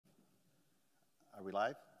Are we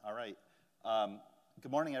live? All right.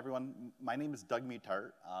 Good morning, everyone. My name is Doug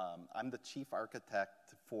Mutart. I'm the chief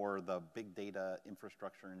architect for the Big Data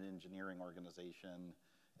Infrastructure and Engineering organization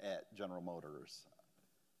at General Motors.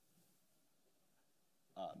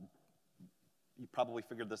 You probably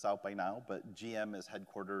figured this out by now, but GM is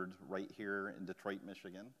headquartered right here in Detroit,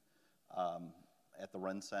 Michigan, at the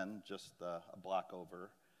RenCen, just a block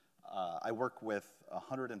over. I work with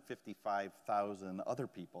 155,000 other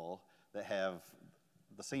people that have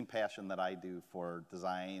the same passion that I do for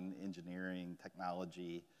design, engineering,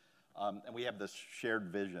 technology, and we have this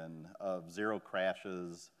shared vision of zero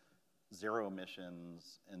crashes, zero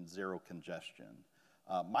emissions, and zero congestion.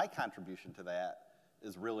 My contribution to that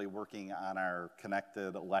is really working on our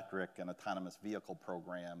connected electric and autonomous vehicle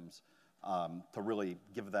programs to really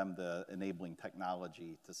give them the enabling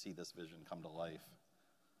technology to see this vision come to life.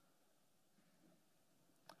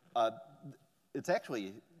 It's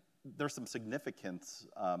actually, there's some significance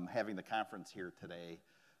having the conference here today.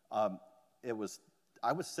 I was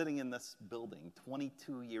sitting in this building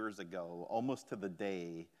 22 years ago, almost to the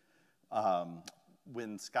day,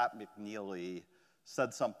 when Scott McNeely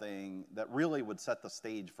said something that really would set the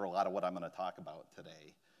stage for a lot of what I'm going to talk about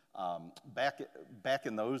today. Back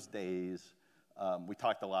in those days, we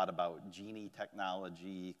talked a lot about Genie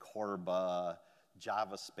technology, Corba,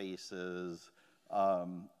 Java spaces.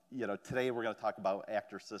 Today we're going to talk about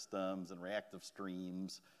actor systems and reactive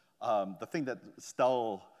streams. The thing that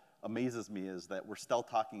still amazes me is that we're still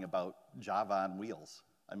talking about Java on wheels.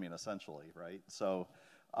 I mean, essentially, right? So,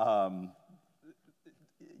 I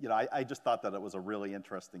just thought that it was a really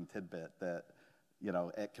interesting tidbit that,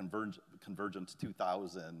 at Convergence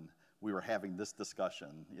 2000, we were having this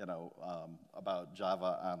discussion, about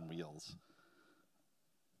Java on wheels.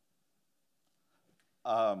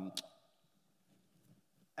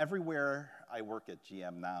 Everywhere I work at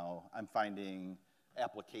GM now, I'm finding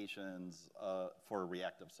applications for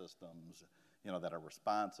reactive systems, that are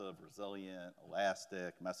responsive, resilient,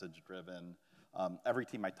 elastic, message-driven. Every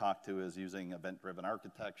team I talk to is using event-driven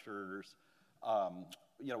architectures.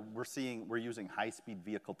 We're using high-speed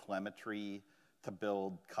vehicle telemetry to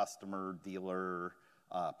build customer, dealer,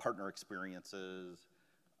 partner experiences.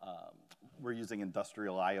 We're using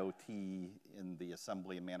industrial IoT in the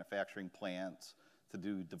assembly and manufacturing plants to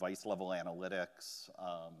do device-level analytics,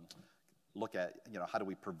 look at, how do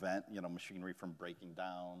we prevent, machinery from breaking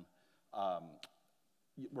down.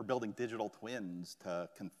 We're building digital twins to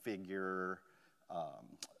configure,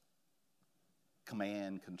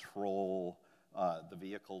 command, control the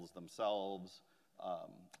vehicles themselves.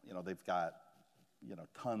 They've got,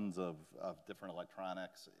 tons of different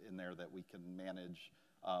electronics in there that we can manage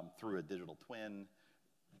through a digital twin.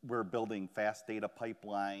 We're building fast data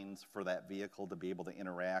pipelines for that vehicle to be able to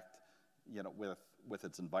interact, with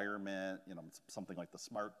its environment, something like the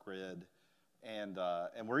smart grid. And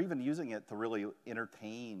we're even using it to really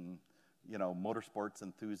entertain, motorsports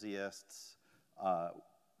enthusiasts,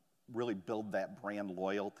 really build that brand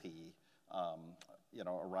loyalty,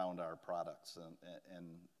 around our products. And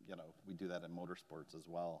we do that in motorsports as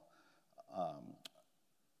well.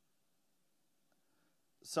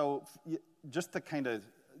 So just to kind of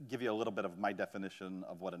give you a little bit of my definition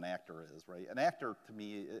of what an actor is, right? An actor, to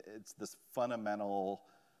me, it's this fundamental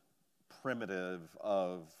primitive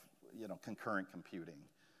of, concurrent computing.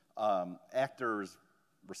 Actors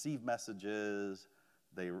receive messages,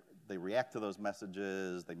 they react to those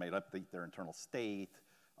messages, they might update their internal state,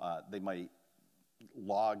 they might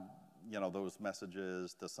log, those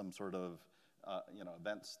messages to some sort of,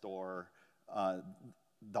 event store.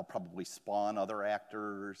 They'll probably spawn other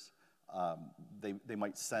actors. They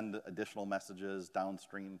might send additional messages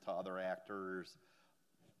downstream to other actors.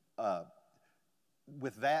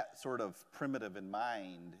 With that sort of primitive in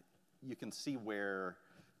mind, you can see where,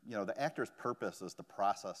 the actor's purpose is to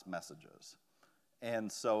process messages.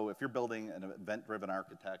 And so if you're building an event-driven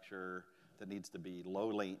architecture that needs to be low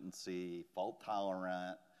latency, fault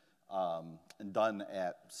tolerant, and done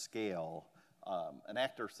at scale, an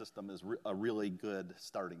actor system is a really good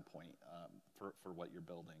starting point for what you're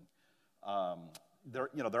building.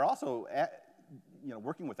 They're also,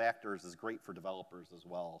 working with actors is great for developers as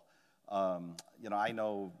well. I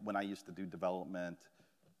know when I used to do development,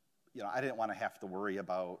 I didn't want to have to worry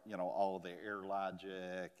about, all the error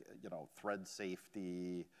logic, thread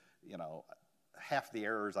safety, half the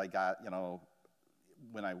errors I got,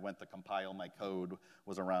 when I went to compile my code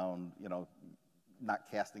was around, not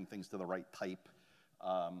casting things to the right type.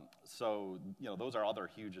 So, those are other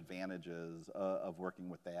huge advantages of working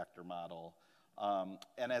with the actor model.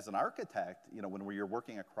 And as an architect, when you're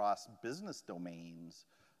working across business domains,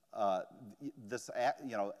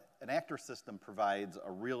 an actor system provides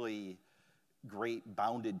a really great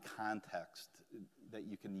bounded context that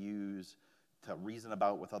you can use to reason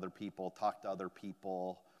about with other people, talk to other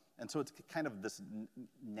people. And so it's kind of this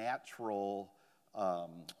natural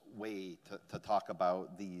way to talk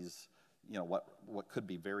about these, what could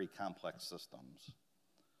be very complex systems.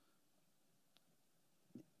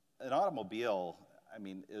 An automobile, I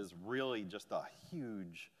mean, is really just a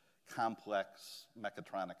huge, complex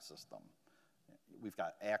mechatronic system. We've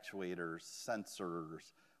got actuators,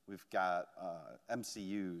 sensors, we've got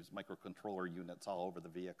MCUs, microcontroller units all over the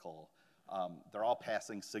vehicle. They're all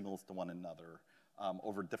passing signals to one another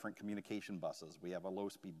over different communication buses. We have a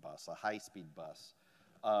low-speed bus, a high-speed bus.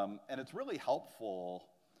 And it's really helpful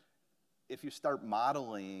if you start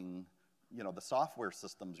modeling, the software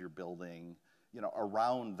systems you're building,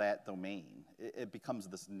 around that domain. It becomes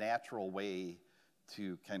this natural way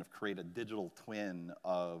to kind of create a digital twin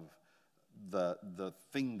of the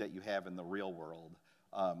thing that you have in the real world.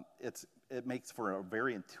 It makes for a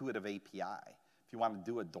very intuitive API. If you want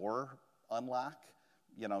to do a door unlock,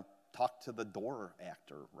 talk to the door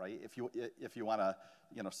actor, right? If you want to,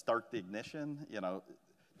 start the ignition,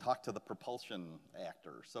 talk to the propulsion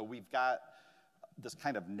actor. So we've got this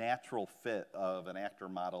kind of natural fit of an actor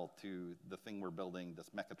model to the thing we're building, this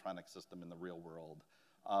mechatronic system in the real world.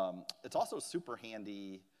 It's also super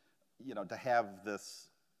handy, to have this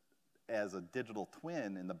as a digital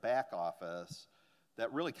twin in the back office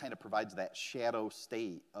that really kind of provides that shadow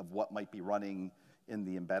state of what might be running in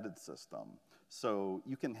the embedded system. So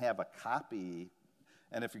you can have a copy,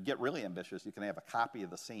 and if you get really ambitious, you can have a copy of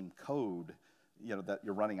the same code, that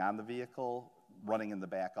you're running on the vehicle, running in the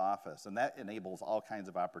back office. And that enables all kinds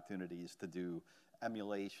of opportunities to do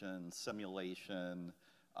emulation, simulation.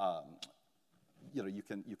 You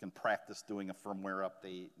can practice doing a firmware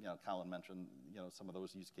update. Colin mentioned, some of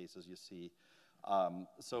those use cases you see.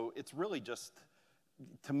 So it's really just,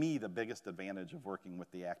 to me, the biggest advantage of working with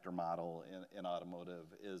the actor model in automotive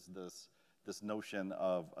is this notion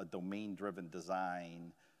of a domain-driven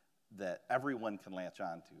design that everyone can latch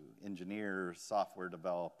onto: engineers, software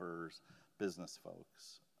developers, business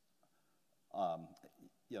folks.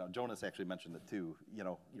 Jonas actually mentioned it too.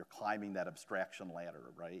 You're climbing that abstraction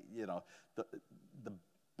ladder, right? The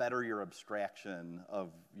better your abstraction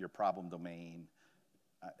of your problem domain,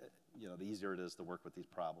 the easier it is to work with these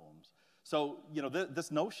problems. So,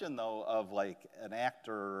 this notion though of like an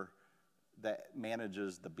actor that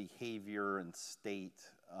manages the behavior and state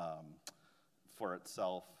for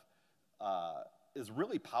itself is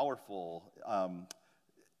really powerful.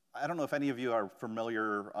 I don't know if any of you are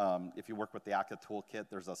familiar, if you work with the Akka toolkit,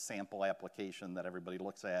 there's a sample application that everybody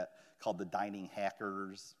looks at called the Dining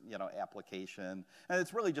Hackers, application. And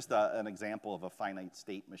it's really just an example of a finite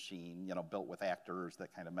state machine, built with actors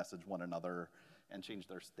that kind of message one another and change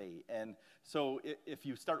their state. And so if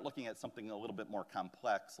you start looking at something a little bit more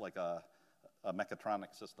complex, like a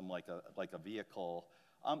mechatronic system, like a vehicle,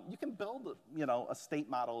 you can build, a state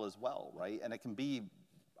model as well, right? And it can be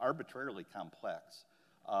arbitrarily complex.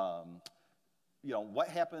 What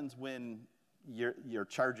happens when your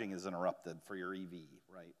charging is interrupted for your EV,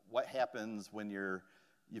 right? What happens when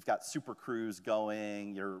you've got Super Cruise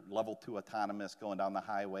going, you're level 2 autonomous going down the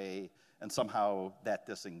highway, and somehow that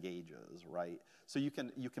disengages, right? So you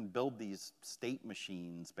can build these state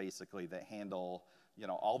machines basically that handle,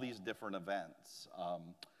 all these different events,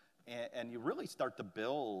 and you really start to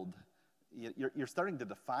build. You're starting to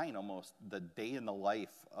define almost the day in the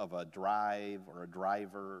life of a drive or a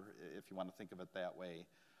driver, if you want to think of it that way.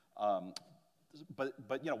 But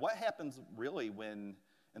what happens really when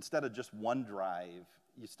instead of just one drive,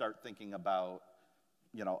 you start thinking about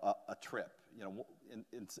a trip.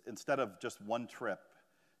 Instead of just one trip,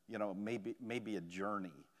 maybe a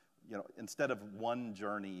journey. Instead of one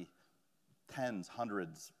journey, tens,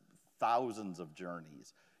 hundreds, thousands of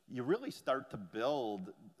journeys. You really start to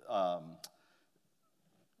build,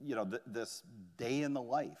 this day in the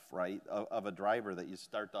life, right, of a driver that you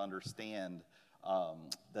start to understand.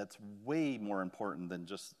 That's way more important than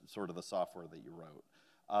just sort of the software that you wrote.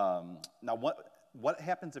 Now, what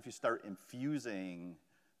happens if you start infusing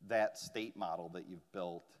that state model that you've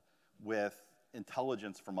built with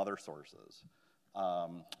intelligence from other sources?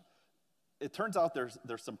 It turns out there's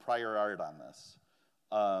some prior art on this.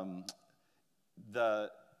 The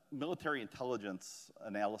military intelligence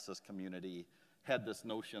analysis community had this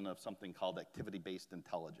notion of something called activity-based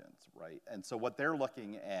intelligence, right? And so what they're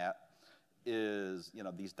looking at is,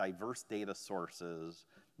 these diverse data sources,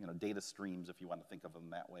 data streams, if you want to think of them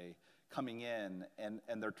that way, coming in, and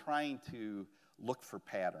they're trying to look for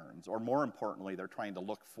patterns, or more importantly, they're trying to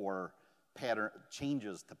look for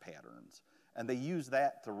changes to patterns. And they use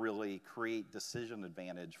that to really create decision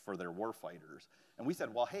advantage for their warfighters. And we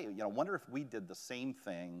said, well, hey, wonder if we did the same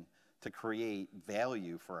thing to create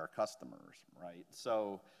value for our customers, right?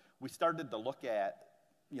 So we started to look at,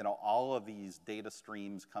 all of these data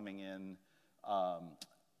streams coming in,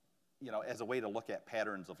 as a way to look at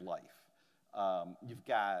patterns of life. You've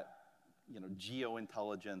got,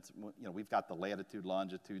 geointelligence. We've got the latitude,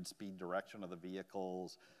 longitude, speed, direction of the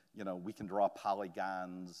vehicles. We can draw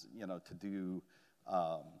polygons, to do,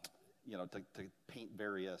 to paint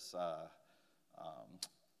various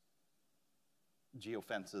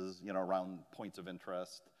geofences, around points of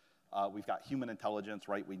interest. We've got human intelligence,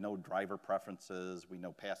 right? We know driver preferences, we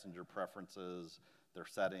know passenger preferences, their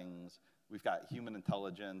settings. We've got human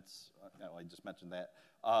intelligence, I just mentioned that.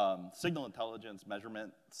 Signal intelligence,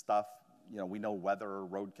 measurement stuff, we know weather,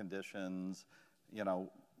 road conditions,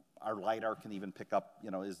 our LiDAR can even pick up,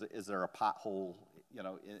 is there a pothole,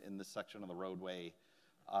 in this section of the roadway?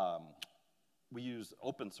 We use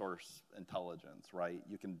open source intelligence, right?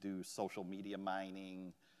 You can do social media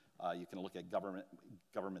mining. You can look at government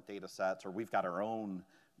data sets, or we've got our own,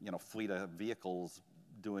 fleet of vehicles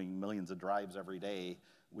doing millions of drives every day.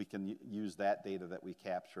 We can use that data that we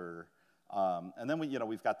capture. And then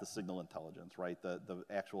we've got the signal intelligence, right? The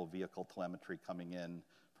actual vehicle telemetry coming in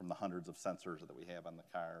from the hundreds of sensors that we have on the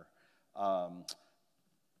car.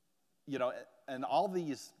 And all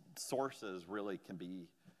these sources really can be,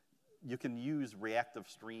 you can use reactive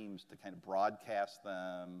streams to kind of broadcast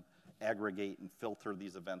them, aggregate and filter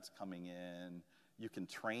these events coming in. You can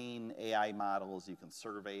train AI models, you can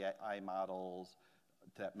survey AI models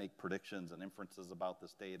that make predictions and inferences about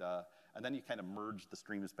this data, and then you kind of merge the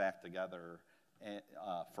streams back together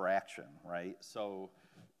for action, right? So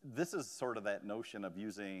this is sort of that notion of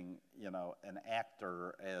using, an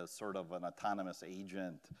actor as sort of an autonomous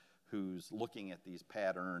agent who's looking at these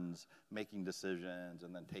patterns, making decisions,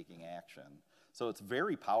 and then taking action. So it's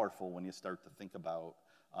very powerful when you start to think about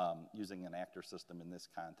using an actor system in this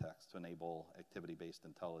context to enable activity-based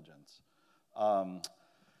intelligence.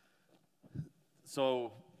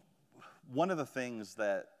 So one of the things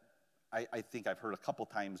that I think I've heard a couple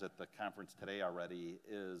times at the conference today already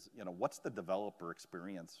is, what's the developer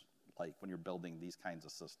experience like when you're building these kinds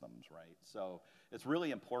of systems, right? So it's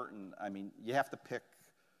really important. I mean, you have to pick,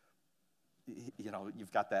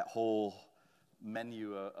 you've got that whole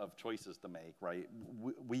menu of choices to make, right?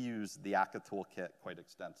 We use the Akka toolkit quite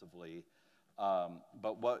extensively,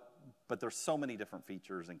 but there's so many different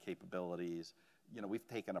features and capabilities. We've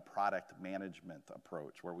taken a product management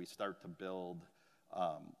approach where we start to build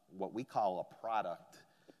what we call a product,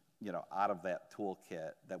 out of that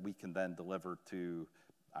toolkit that we can then deliver to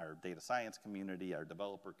our data science community, our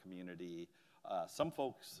developer community. Some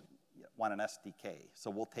folks want an SDK, so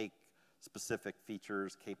we'll take specific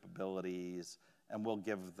features, capabilities, and we'll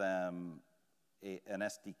give them an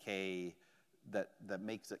SDK that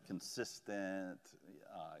makes it consistent,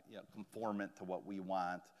 conformant to what we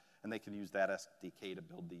want, and they can use that SDK to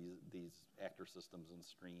build these actor systems and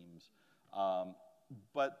streams.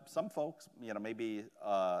 But some folks, maybe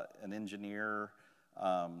an engineer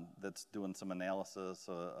that's doing some analysis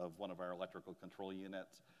of one of our electrical control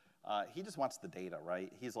units, he just wants the data,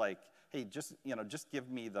 right? He's like, hey, just give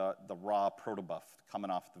me the raw protobuf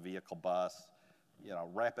coming off the vehicle bus,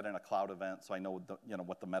 wrap it in a cloud event so I know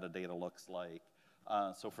what the metadata looks like.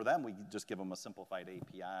 So for them, we just give them a simplified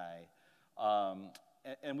API.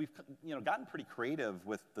 And we've gotten pretty creative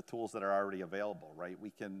with the tools that are already available, right? We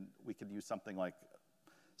can use something like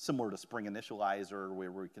similar to Spring Initializer,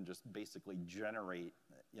 where we can just basically generate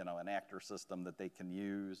an actor system that they can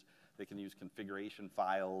use. They can use configuration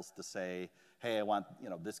files to say, hey, I want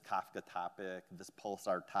this Kafka topic, this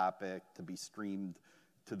Pulsar topic to be streamed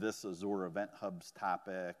to this Azure Event Hubs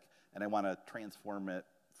topic, and I want to transform it,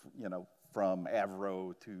 from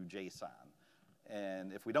Avro to JSON.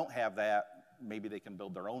 And if we don't have that, maybe they can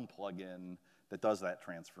build their own plugin that does that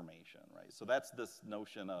transformation, right? So that's this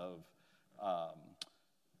notion of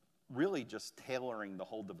really just tailoring the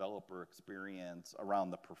whole developer experience around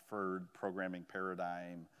the preferred programming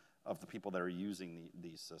paradigm of the people that are using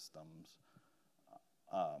these systems.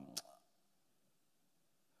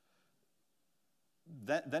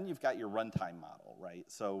 Then you've got your runtime model, right?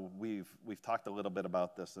 So we've talked a little bit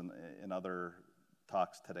about this in other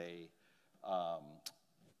talks today.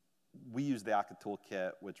 We use the Akka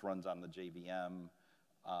toolkit, which runs on the JVM.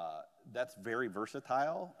 That's very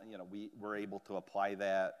versatile. We're able to apply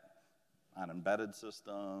that on embedded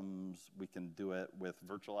systems. We can do it with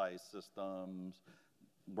virtualized systems.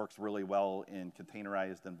 Works really well in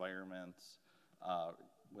containerized environments.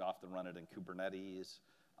 We often run it in Kubernetes.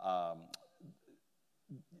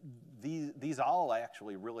 these all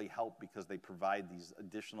actually really help because they provide these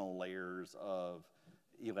additional layers of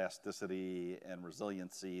elasticity and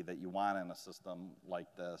resiliency that you want in a system like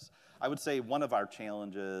this. I would say one of our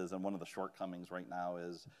challenges and one of the shortcomings right now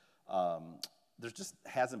is there just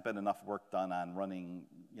hasn't been enough work done on running,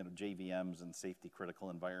 JVMs in safety critical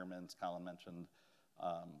environments. Colin mentioned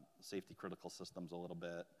safety critical systems a little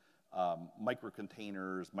bit.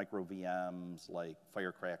 Microcontainers, micro VMs like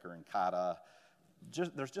Firecracker and Kata.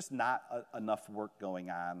 There's just not enough work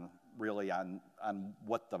going on really on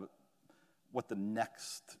what the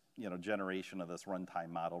next generation of this runtime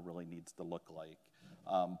model really needs to look like.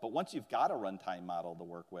 But once you've got a runtime model to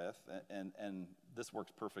work with, and this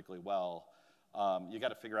works perfectly well, you got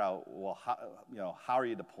to figure out, well, how are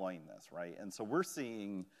you deploying this, right? And so we're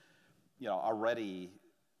seeing, already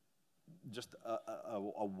just a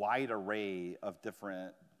wide array of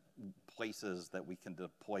different places that we can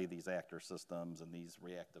deploy these actor systems and these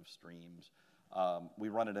reactive streams. We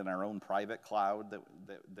run it in our own private cloud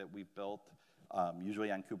that we've built,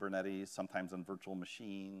 usually on Kubernetes, sometimes on virtual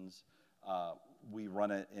machines. We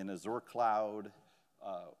run it in Azure Cloud.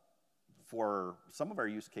 For some of our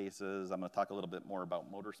use cases, I'm going to talk a little bit more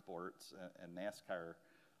about motorsports and NASCAR.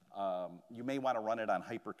 You may want to run it on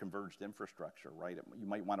hyper-converged infrastructure, right? You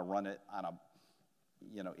might want to run it on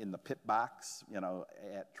in the pit box,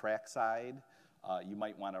 at trackside. You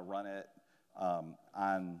might want to run it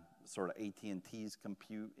on sort of AT&T's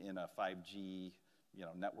compute in a 5G,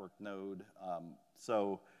 network node.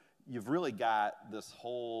 So you've really got this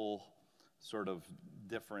whole sort of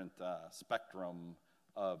different spectrum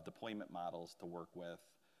of deployment models to work with.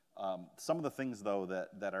 Some of the things, though,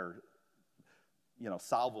 that are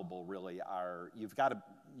solvable really are you've got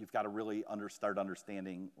to really start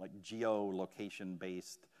understanding like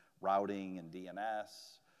geolocation-based routing and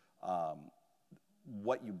DNS.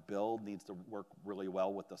 What you build needs to work really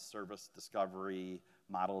well with the service discovery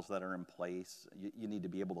models that are in place. You need to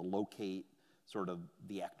be able to locate sort of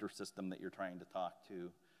the actor system that you're trying to talk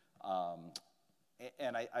to.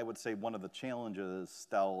 And I would say one of the challenges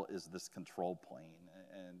still is this control plane.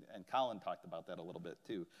 And Colin talked about that a little bit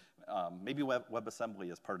too. Maybe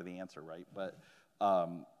WebAssembly is part of the answer, right? But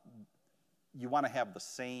you want to have the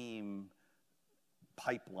same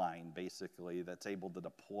pipeline, basically, that's able to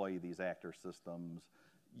deploy these actor systems,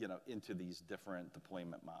 into these different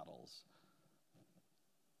deployment models.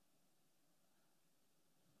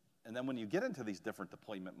 And then when you get into these different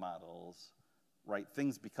deployment models, right,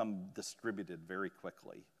 things become distributed very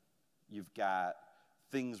quickly. You've got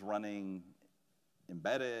things running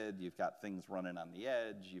embedded, you've got things running on the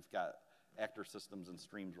edge, you've got actor systems and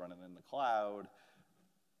streams running in the cloud.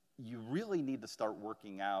 You really need to start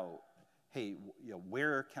working out, hey,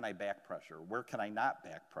 where can I back pressure? Where can I not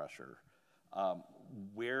back pressure?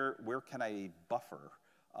 Where can I buffer?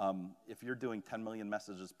 If you're doing 10 million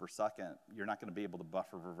messages per second, you're not going to be able to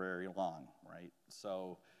buffer for very long, right?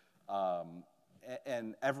 So,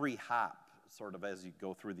 and every hop, sort of as you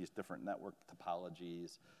go through these different network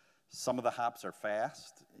topologies, some of the hops are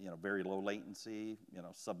fast, very low latency,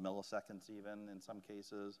 sub-milliseconds even in some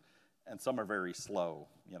cases, and some are very slow.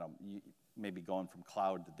 Maybe going from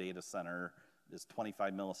cloud to data center is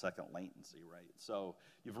 25 millisecond latency, right? So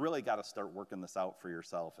you've really got to start working this out for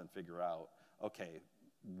yourself and figure out, okay,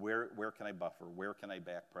 where can I buffer? Where can I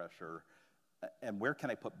back pressure? And where can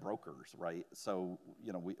I put brokers, right? So,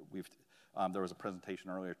 there was a presentation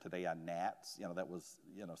earlier today on NATs. That was,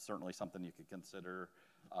 certainly something you could consider.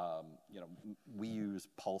 We use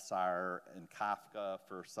Pulsar and Kafka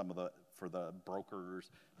for the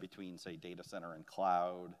brokers between, say, data center and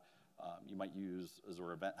cloud. You might use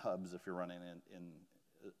Azure Event Hubs if you're running in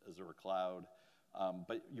Azure Cloud.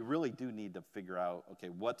 But you really do need to figure out, okay,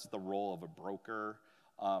 what's the role of a broker?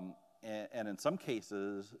 And in some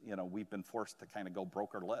cases, we've been forced to kind of go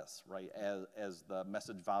brokerless, right? As the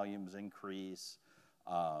message volumes increase,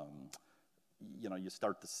 you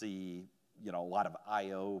start to see, a lot of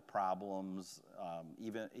I/O problems,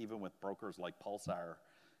 even with brokers like Pulsar.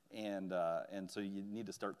 And so you need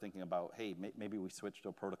to start thinking about, hey, maybe we switch to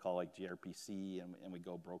a protocol like gRPC and we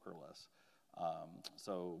go brokerless.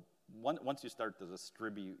 So once you start to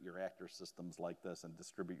distribute your actor systems like this and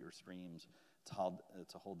distribute your streams,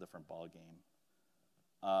 it's a whole different ball game.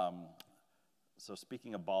 So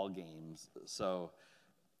speaking of ball games, so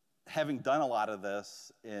having done a lot of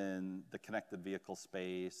this in the connected vehicle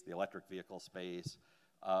space, the electric vehicle space,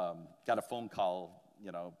 got a phone call,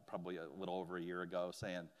 probably a little over a year ago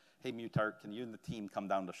saying, hey, Mutart, can you and the team come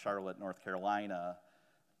down to Charlotte, North Carolina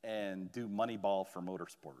and do Moneyball for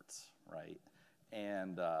motorsports, right?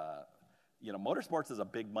 And, motorsports is a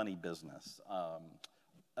big money business.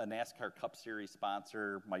 a NASCAR Cup Series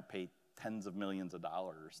sponsor might pay tens of millions of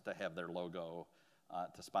dollars to have their logo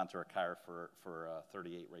to sponsor a car for a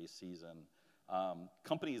 38 race season.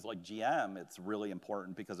 Companies like GM, it's really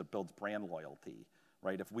important because it builds brand loyalty,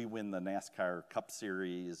 right? If we win the NASCAR Cup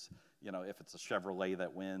Series, you know, if it's a Chevrolet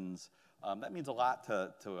that wins, that means a lot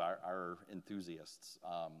to our enthusiasts.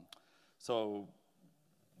 So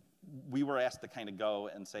we were asked to kind of go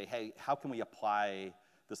and say, hey, how can we apply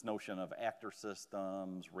this notion of actor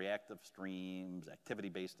systems, reactive streams,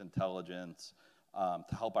 activity-based intelligence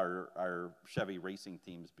to help our Chevy racing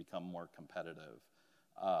teams become more competitive?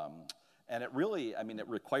 And it really, I mean, it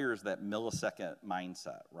requires that millisecond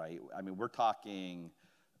mindset, right? I mean, we're talking,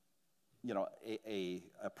 you know, a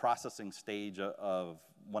processing stage of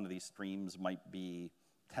one of these streams might be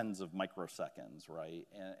tens of microseconds, right?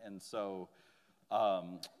 And so,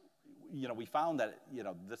 you know, we found that, you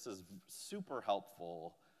know, this is super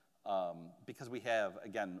helpful because we have,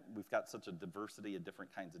 again, we've got such a diversity of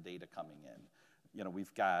different kinds of data coming in. You know,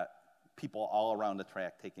 we've got people all around the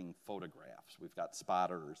track taking photographs. We've got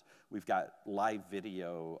spotters. We've got live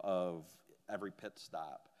video of every pit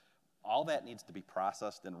stop. All that needs to be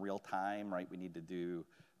processed in real time, right? We need to do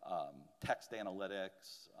text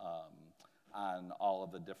analytics on all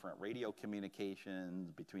of the different radio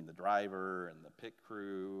communications between the driver and the pit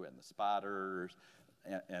crew and the spotters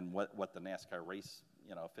and what the NASCAR race,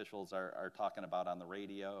 you know, officials are talking about on the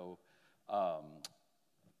radio.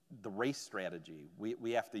 The race strategy,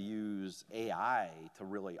 we have to use AI to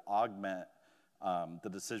really augment the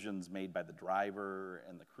decisions made by the driver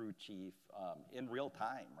and the crew chief in real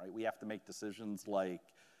time, right? We have to make decisions like,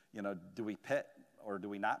 you know, do we pit or do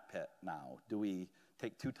we not pit now? Do we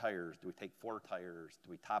take 2 tires? Do we take 4 tires?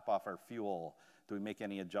 Do we top off our fuel? Do we make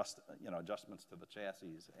any adjustments to the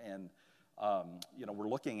chassis? And you know, we're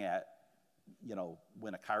looking at, you know,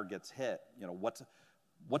 when a car gets hit, you know,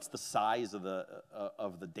 what's the size of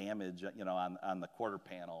the damage, you know, on the quarter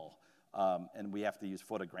panel, and we have to use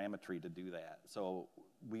photogrammetry to do that. So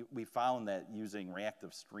we found that using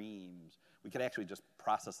reactive streams, we could actually just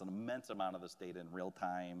process an immense amount of this data in real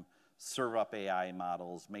time, serve up AI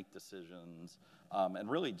models, make decisions, and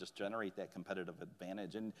really just generate that competitive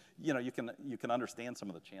advantage. And you know, you can understand some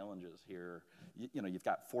of the challenges here. You know, you've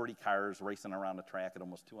got 40 cars racing around the track at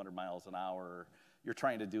almost 200 miles an hour. You're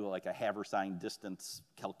trying to do like a haversine distance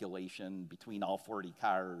calculation between all 40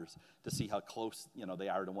 cars to see how close, you know, they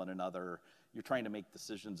are to one another. You're trying to make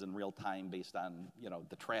decisions in real time based on, you know,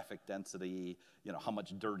 the traffic density, you know, how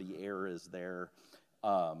much dirty air is there,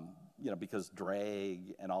 you know, because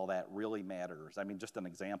drag and all that really matters. I mean, just an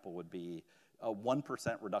example would be a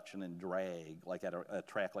 1% reduction in drag, like at a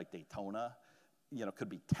track like Daytona, you know, could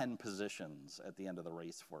be 10 positions at the end of the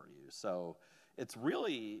race for you. So it's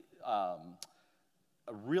really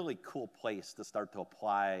a really cool place to start to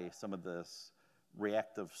apply some of this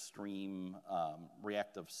reactive stream,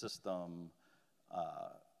 reactive system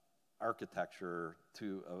architecture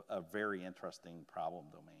to a very interesting problem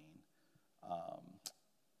domain.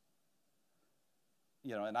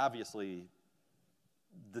 You know, and obviously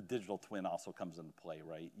the digital twin also comes into play,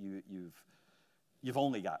 right? You've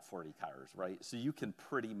only got 40 cars, right? So you can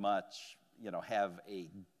pretty much, you know, have a,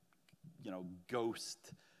 you know,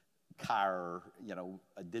 ghost car, you know,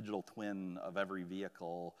 a digital twin of every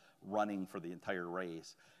vehicle running for the entire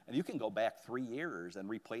race. And you can go back 3 years and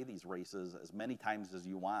replay these races as many times as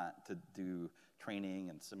you want to do training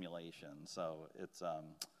and simulation. So it's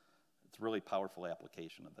really powerful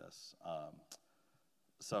application of this.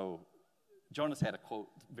 So Jonas had a quote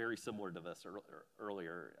very similar to this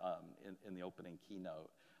earlier in the opening keynote.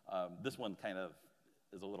 This one kind of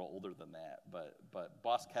is a little older than that, but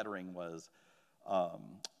Boss Kettering was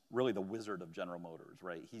really the wizard of General Motors,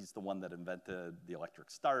 right? He's the one that invented the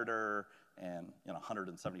electric starter and, you know,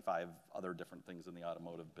 175 other different things in the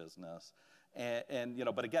automotive business. And you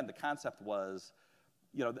know, but again, the concept was,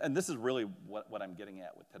 you know, and this is really what I'm getting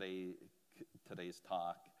at with today's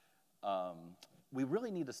talk. We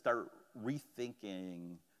really need to start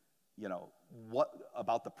rethinking, you know, what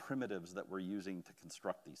about the primitives that we're using to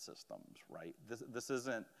construct these systems, right? This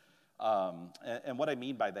isn't, and what I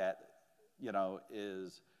mean by that, you know,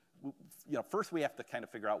 is, you know, first we have to kind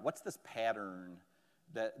of figure out what's this pattern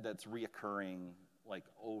that's reoccurring like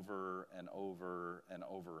over and over and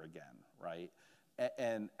over again, right?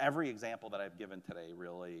 And every example that I've given today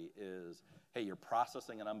really is, hey, you're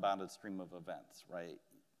processing an unbounded stream of events, right?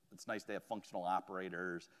 It's nice to have functional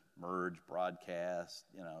operators, merge, broadcast,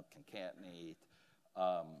 you know, concatenate.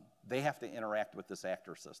 They have to interact with this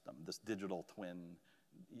actor system, this digital twin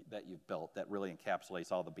that you've built that really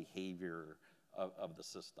encapsulates all the behavior of the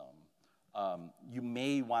system. You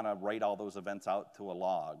may want to write all those events out to a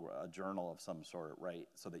log, a journal of some sort, right?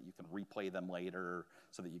 So that you can replay them later,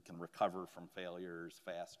 so that you can recover from failures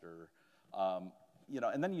faster.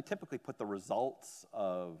 And then you typically put the results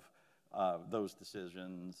of those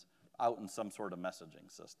decisions out in some sort of messaging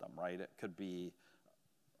system, right? It could be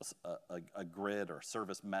a grid or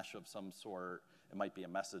service mesh of some sort. It might be a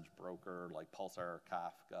message broker like Pulsar or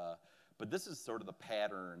Kafka. But this is sort of the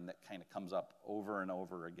pattern that kind of comes up over and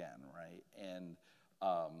over again, right? And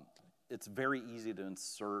it's very easy to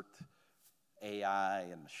insert AI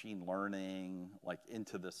and machine learning like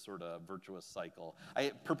into this sort of virtuous cycle.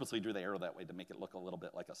 I purposely drew the arrow that way to make it look a little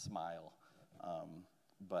bit like a smile.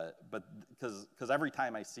 But because every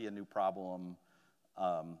time I see a new problem,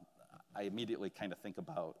 I immediately kind of think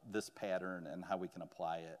about this pattern and how we can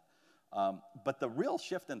apply it. But the real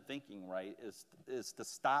shift in thinking, right, is to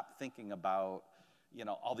stop thinking about,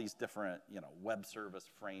 all these different, web service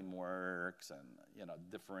frameworks and,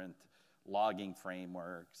 different logging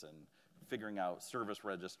frameworks and figuring out service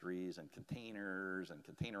registries and containers and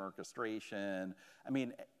container orchestration. I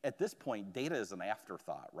mean, at this point, data is an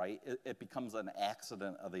afterthought, right? It becomes an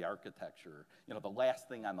accident of the architecture. The last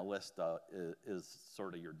thing on the list is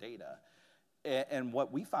sort of your data. And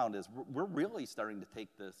what we found is we're really starting to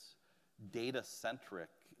take this data-centric,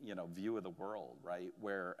 view of the world, right?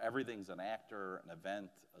 Where everything's an actor, an event,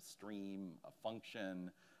 a stream, a function.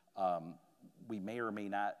 We may or may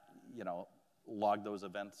not, log those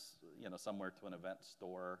events, somewhere to an event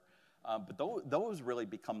store. But those really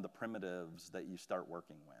become the primitives that you start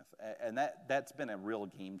working with. And that's been a real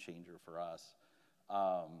game changer for us.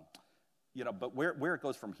 But where it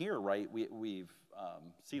goes from here, right, we've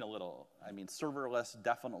seen a little, serverless,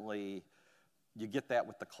 definitely, you get that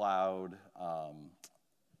with the cloud.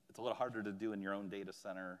 It's a little harder to do in your own data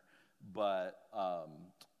center, but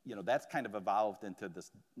that's kind of evolved into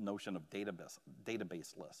this notion of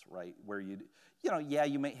databaseless, right? Where you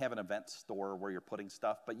may have an event store where you're putting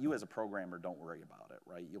stuff, but you as a programmer don't worry about it,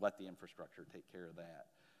 right? You let the infrastructure take care of that.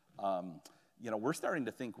 We're starting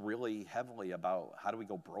to think really heavily about how do we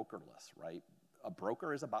go brokerless, right? A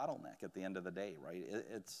broker is a bottleneck at the end of the day, right?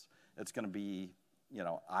 It's going to be,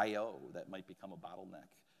 I/O that might become a bottleneck.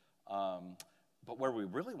 But where we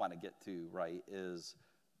really want to get to, right, is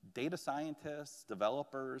data scientists,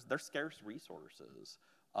 developers, they're scarce resources.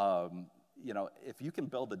 If you can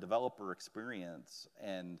build a developer experience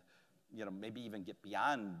and, maybe even get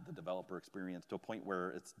beyond the developer experience to a point where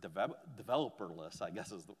it's developerless, I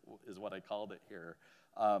guess is what I called it here,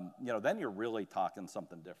 then you're really talking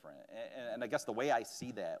something different. And I guess the way I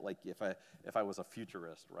see that, like if I was a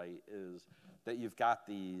futurist, right, is that you've got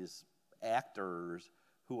these actors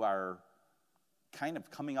who are kind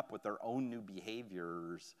of coming up with their own new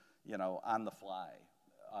behaviors, on the fly.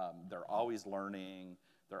 They're always learning,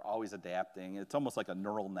 they're always adapting. It's almost like a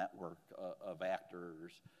neural network of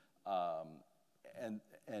actors.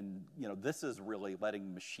 This is really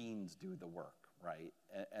letting machines do the work, right?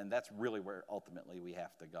 And that's really where ultimately we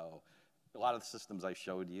have to go. A lot of the systems I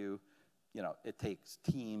showed you, it takes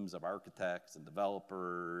teams of architects and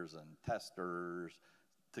developers and testers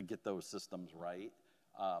to get those systems right.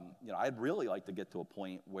 I'd really like to get to a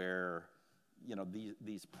point where,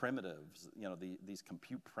 these primitives, these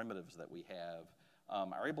compute primitives that we have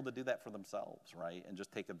are able to do that for themselves, right? And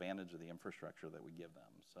just take advantage of the infrastructure that we give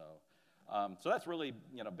them. So that's really,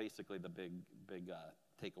 basically the big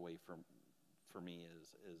takeaway for me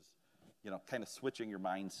is kind of switching your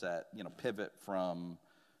mindset, pivot from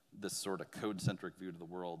this sort of code-centric view to the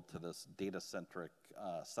world to this data-centric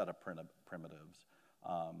set of primitives.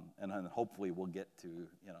 And then hopefully we'll get to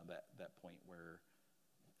that point where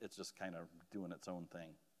it's just kind of doing its own thing.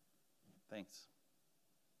 Thanks.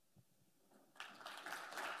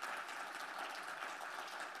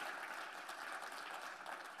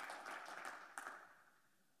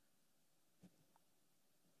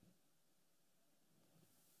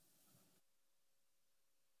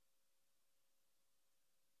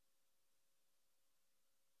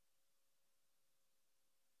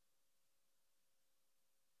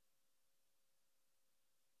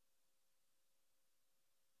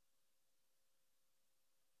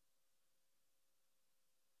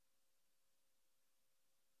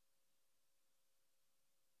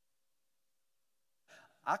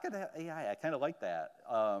 Akada AI, I kind of like that.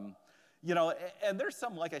 And there's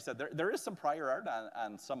some, like I said, there is some prior art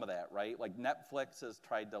on some of that, right? Like Netflix has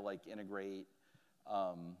tried to integrate,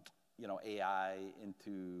 AI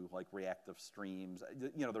into reactive streams.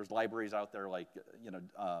 There's libraries out there like,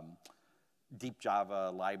 Deep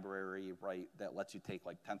Java library, right, that lets you take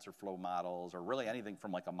TensorFlow models or really anything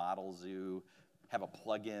from a model zoo, have a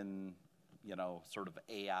plug-in, sort of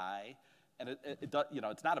AI. And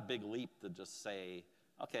it's not a big leap to just say,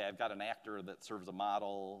 okay, I've got an actor that serves a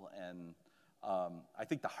model, and I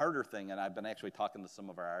think the harder thing, and I've been actually talking to some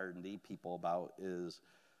of our R&D people about, is,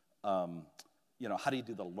 how do you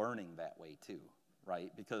do the learning that way too,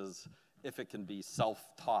 right? Because if it can be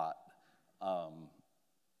self-taught,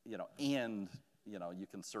 and you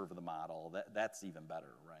can serve the model, that's even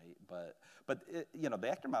better, right? But the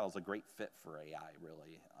actor model is a great fit for AI,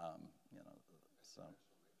 really. So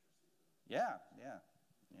yeah.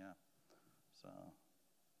 So,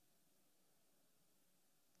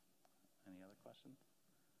 any other questions?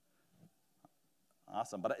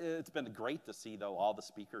 Awesome. But it's been great to see, though, all the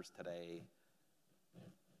speakers today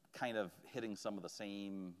kind of hitting some of the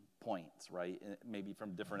same points, right? Maybe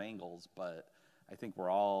from different angles, but I think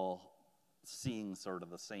we're all seeing sort of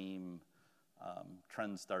the same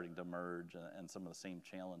trends starting to emerge, and some of the same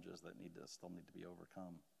challenges that still need to be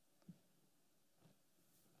overcome.